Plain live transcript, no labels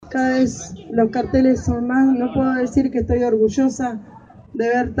cada vez los carteles son más. No puedo decir que estoy orgullosa de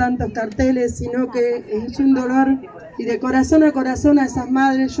ver tantos carteles, sino que es un dolor, y de corazón a corazón a esas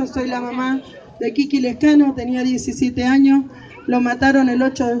madres. Yo soy la mamá de Kiki Lescano, tenía 17 años, lo mataron el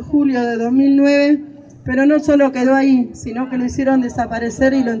 8 de julio de 2009, pero no solo quedó ahí, sino que lo hicieron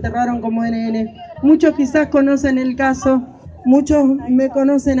desaparecer y lo enterraron como NN. Muchos quizás conocen el caso, muchos me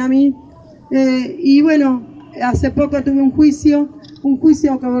conocen a mí, y bueno, hace poco tuve un juicio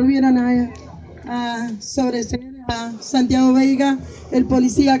que volvieron a sobreseer a Santiago Veiga, el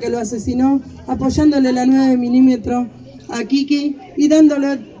policía que lo asesinó, apoyándole la 9 milímetros a Kiki y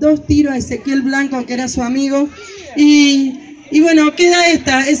dándole 2 tiros a Ezequiel Blanco, que era su amigo. Y bueno, queda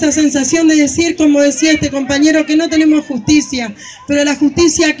esa sensación de decir, como decía este compañero, que no tenemos justicia, pero la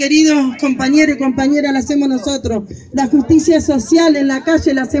justicia, queridos compañeros y compañeras, la hacemos nosotros. La justicia social en la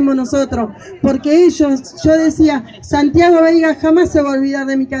calle la hacemos nosotros, porque ellos, yo decía, Santiago Veiga jamás se va a olvidar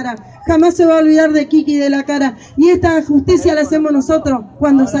de mi cara, jamás se va a olvidar de Kiki y de la cara, y esta justicia la hacemos nosotros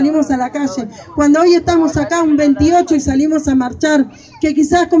cuando salimos a la calle, cuando hoy estamos acá un 28 y salimos a marchar, que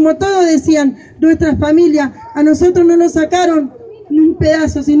quizás, como todos decían, nuestras familias, a nosotros no nos sacaron un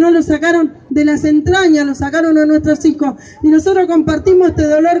pedazo, sino lo sacaron de las entrañas, lo sacaron a nuestros hijos, y nosotros compartimos este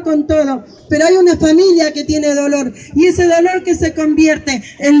dolor con todos, pero hay una familia que tiene dolor, y ese dolor que se convierte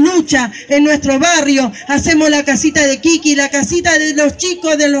en lucha en nuestro barrio. Hacemos la casita de Kiki, la casita de los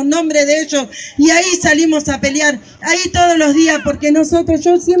chicos, de los nombres de ellos, y ahí salimos a pelear, ahí todos los días, porque nosotros,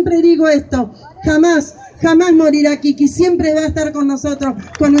 yo siempre digo esto, jamás morirá Kiki, siempre va a estar con nosotros,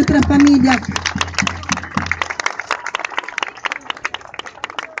 con nuestras familias.